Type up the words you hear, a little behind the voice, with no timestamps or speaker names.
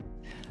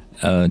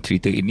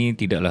Cerita ini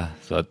tidaklah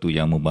suatu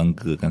yang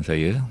membanggakan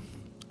saya,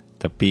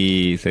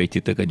 tapi saya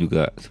ceritakan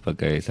juga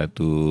sebagai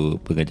satu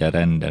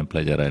pengajaran dan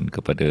pelajaran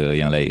kepada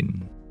yang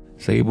lain.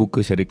 Saya buka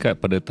syarikat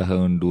pada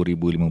tahun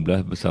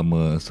 2015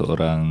 bersama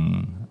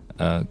seorang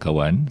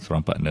kawan,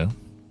 seorang partner.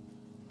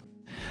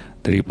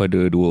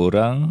 Daripada 2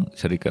 orang,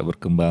 syarikat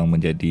berkembang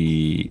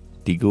menjadi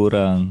 3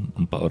 orang,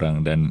 4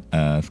 orang dan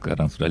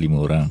sekarang sudah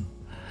 5 orang.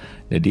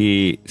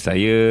 Jadi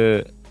saya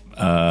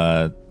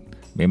uh,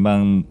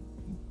 memang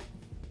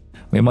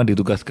memang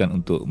ditugaskan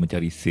untuk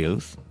mencari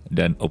sales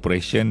dan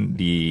operation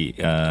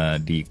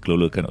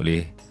dikelolakan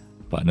oleh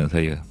partner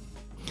saya.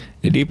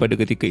 Jadi pada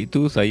ketika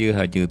itu saya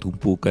hanya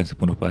tumpukan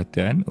sepenuh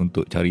perhatian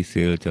untuk cari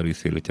sale,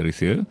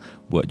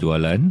 buat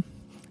jualan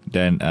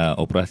dan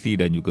operasi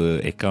dan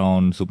juga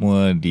akaun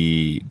semua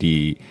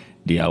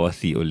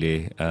diawasi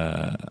oleh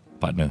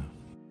partner.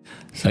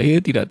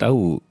 Saya tidak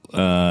tahu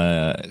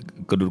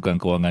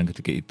kedudukan kewangan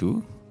ketika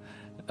itu.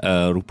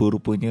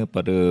 Rupa-rupanya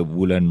pada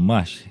bulan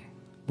Mac,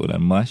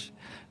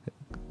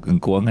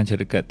 kewangan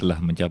syarikat telah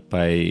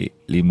mencapai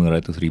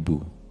 500,000.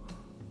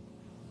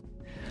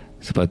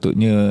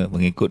 Sepatutnya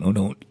mengikut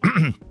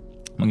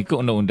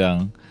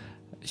undang-undang,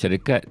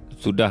 syarikat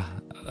sudah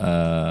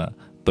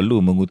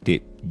perlu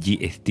mengutip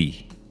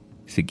GST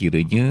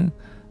sekiranya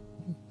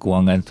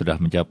kewangan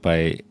sudah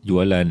mencapai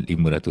jualan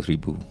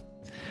 500,000.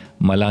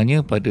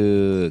 Malangnya pada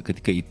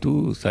ketika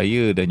itu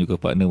saya dan juga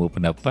partner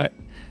berpendapat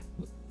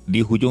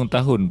di hujung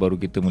tahun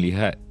baru kita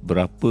melihat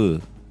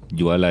berapa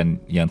jualan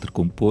yang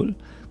terkumpul,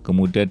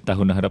 kemudian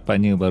tahun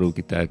hadapannya baru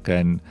kita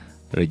akan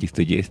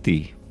register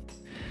GST.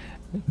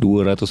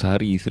 200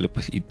 hari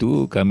selepas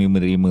itu kami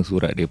menerima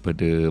surat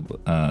daripada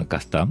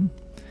custom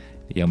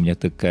yang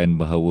menyatakan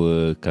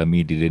bahawa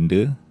kami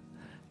didenda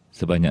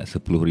sebanyak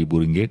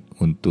RM10,000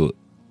 untuk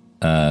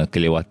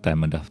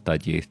kelewatan mendaftar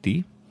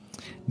GST,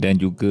 dan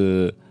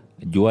juga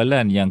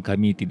jualan yang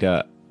kami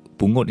tidak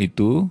pungut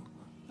itu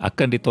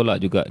akan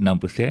ditolak juga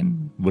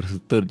 6%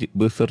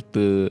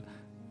 berserta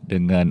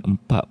dengan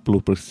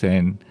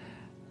 40%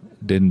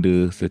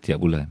 denda setiap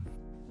bulan.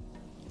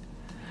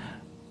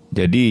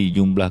 Jadi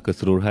jumlah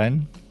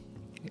keseluruhan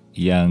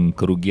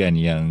kerugian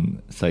yang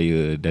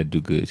saya dan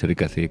juga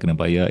syarikat saya kena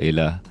bayar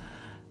ialah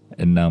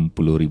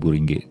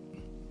RM60,000.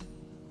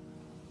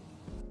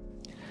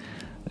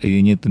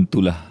 Ianya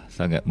tentulah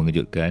sangat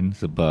mengejutkan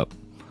sebab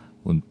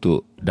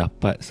untuk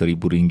dapat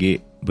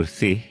RM1,000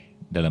 bersih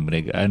dalam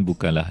perniagaan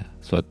bukanlah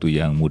suatu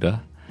yang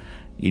mudah.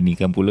 Ini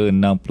kan pula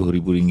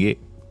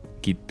RM60,000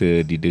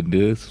 kita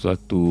didenda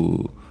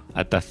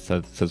atas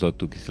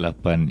sesuatu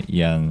kesilapan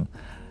yang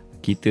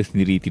kita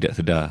sendiri tidak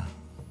sedar.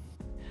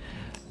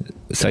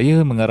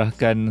 Saya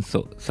mengarahkan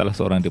salah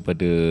seorang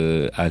daripada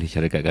ahli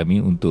syarikat kami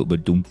untuk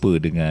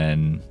berjumpa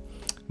dengan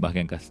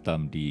bahagian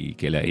custom di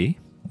KLIA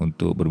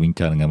untuk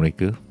berbincang dengan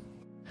mereka.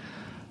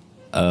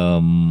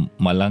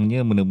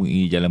 Malangnya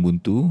menemui jalan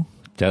buntu.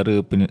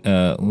 Cara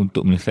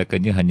untuk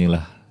menyelesaikannya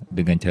hanyalah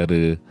dengan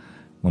cara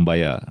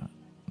membayar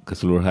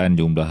keseluruhan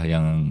jumlah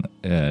yang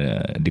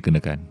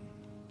dikenakan.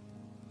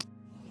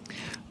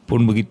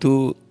 Pun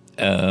begitu,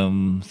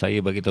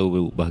 saya bagi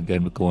tahu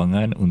bahagian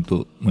kewangan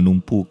untuk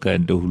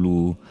menumpukan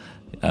dahulu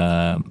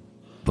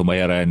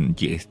pembayaran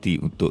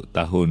GST untuk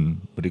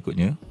tahun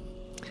berikutnya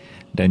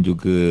dan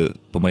juga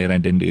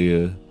pembayaran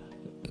denda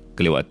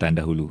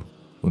kelewatan dahulu.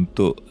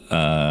 Untuk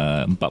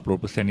 40%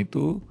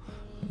 itu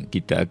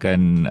kita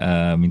akan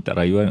minta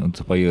rayuan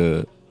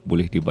supaya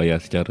boleh dibayar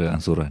secara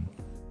angsuran.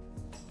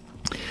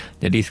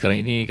 Jadi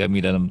sekarang ini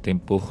kami dalam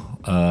tempoh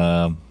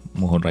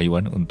mohon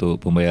rayuan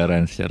untuk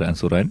pembayaran secara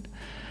angsuran.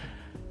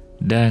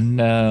 Dan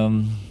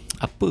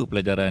apa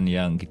pelajaran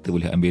yang kita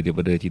boleh ambil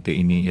daripada cerita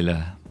ini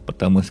ialah,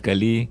 pertama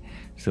sekali,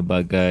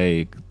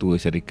 sebagai ketua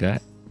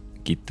syarikat,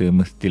 kita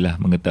mestilah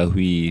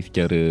mengetahui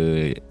secara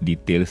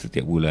detail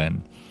setiap bulan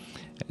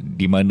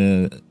di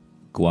mana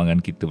kewangan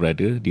kita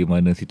berada, di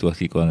mana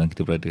situasi kewangan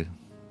kita berada.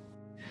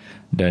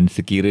 Dan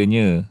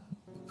sekiranya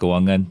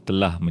kewangan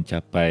telah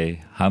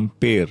mencapai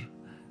hampir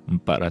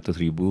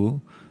 400,000,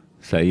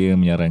 saya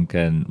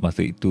menyarankan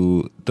masa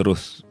itu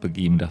terus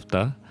pergi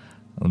mendaftar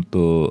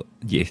untuk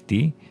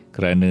GST,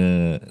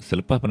 kerana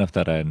selepas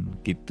pendaftaran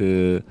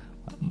kita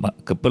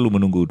perlu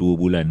menunggu 2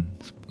 bulan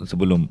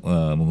sebelum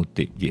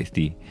mengutip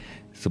GST,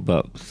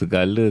 sebab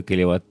segala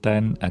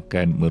kelewatan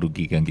akan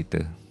merugikan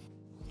kita.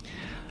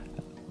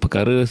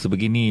 Perkara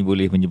sebegini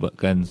boleh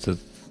menyebabkan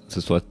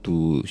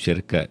sesuatu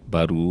syarikat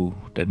baru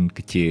dan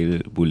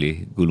kecil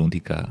boleh gulung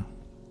tikar.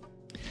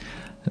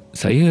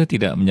 Saya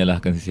tidak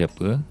menyalahkan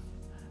sesiapa.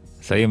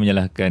 Saya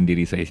menyalahkan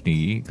diri saya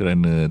sendiri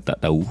kerana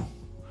tak tahu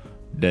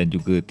dan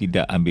juga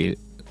tidak ambil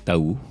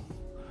tahu,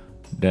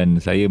 dan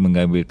saya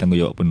mengambil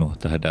tanggungjawab penuh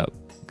terhadap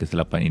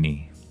kesilapan ini.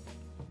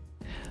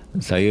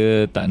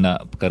 Saya tak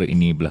nak perkara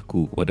ini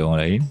berlaku kepada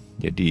orang lain.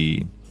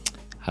 Jadi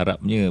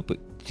harapnya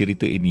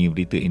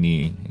berita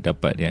ini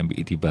dapat diambil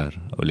iktibar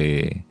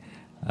oleh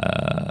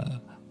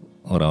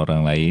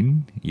orang-orang lain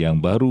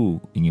yang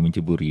baru ingin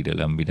menceburi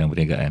dalam bidang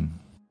perniagaan.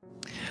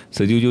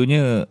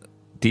 Sejujurnya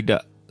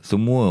tidak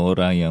semua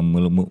orang yang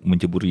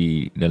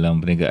menceburi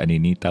dalam perniagaan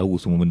ini tahu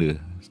semua benda.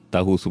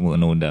 tahu semua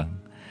undang-undang.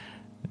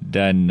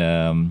 Dan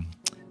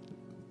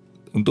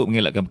untuk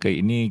mengelakkan perkara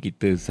ini,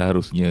 kita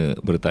seharusnya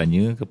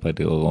bertanya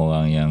kepada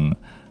orang-orang yang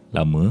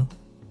lama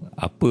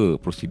apa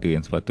prosedur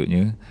yang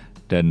sepatutnya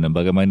dan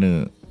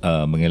bagaimana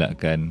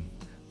mengelakkan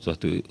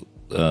suatu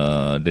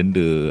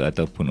denda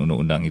ataupun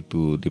undang-undang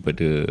itu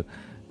daripada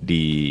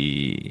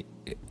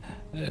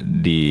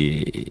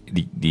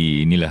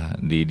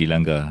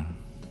dilanggar.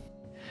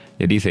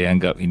 Jadi saya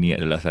anggap ini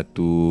adalah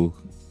satu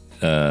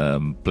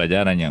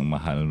pelajaran yang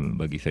mahal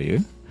bagi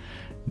saya,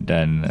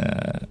 dan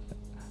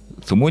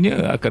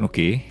semuanya akan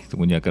okey.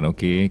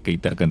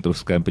 Kita akan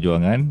teruskan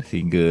perjuangan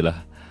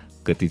sehinggalah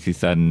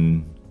ketisisan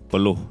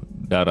peluh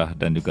darah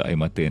dan juga air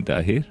mata yang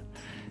terakhir.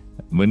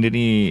 Benda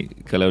ni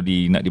kalau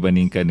nak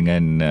dibandingkan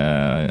dengan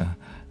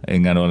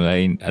orang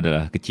lain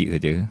adalah kecil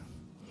saja.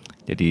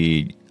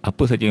 Jadi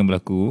apa saja yang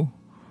berlaku,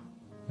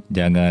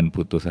 jangan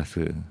putus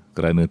asa,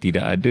 kerana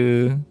tidak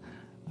ada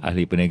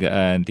ahli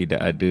perniagaan,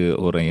 tidak ada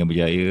orang yang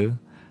berjaya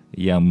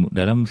yang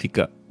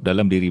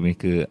dalam diri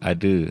mereka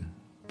ada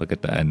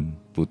perkataan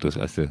putus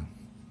asa.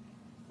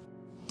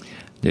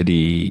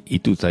 Jadi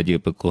itu saja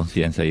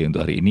perkongsian saya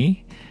untuk hari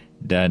ini,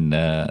 dan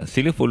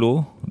sila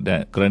follow,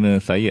 dan kerana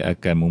saya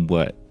akan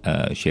membuat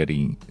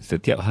sharing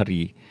setiap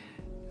hari,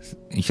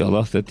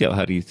 insyaAllah setiap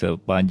hari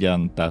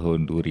sepanjang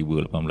tahun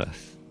 2018.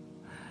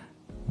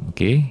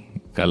 Okey,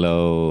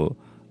 kalau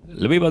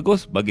lebih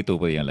bagus, bagi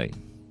tahu pada yang lain.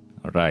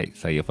 Alright,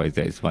 saya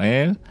Faizal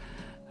Ismail.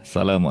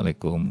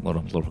 Assalamualaikum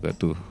warahmatullahi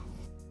wabarakatuh.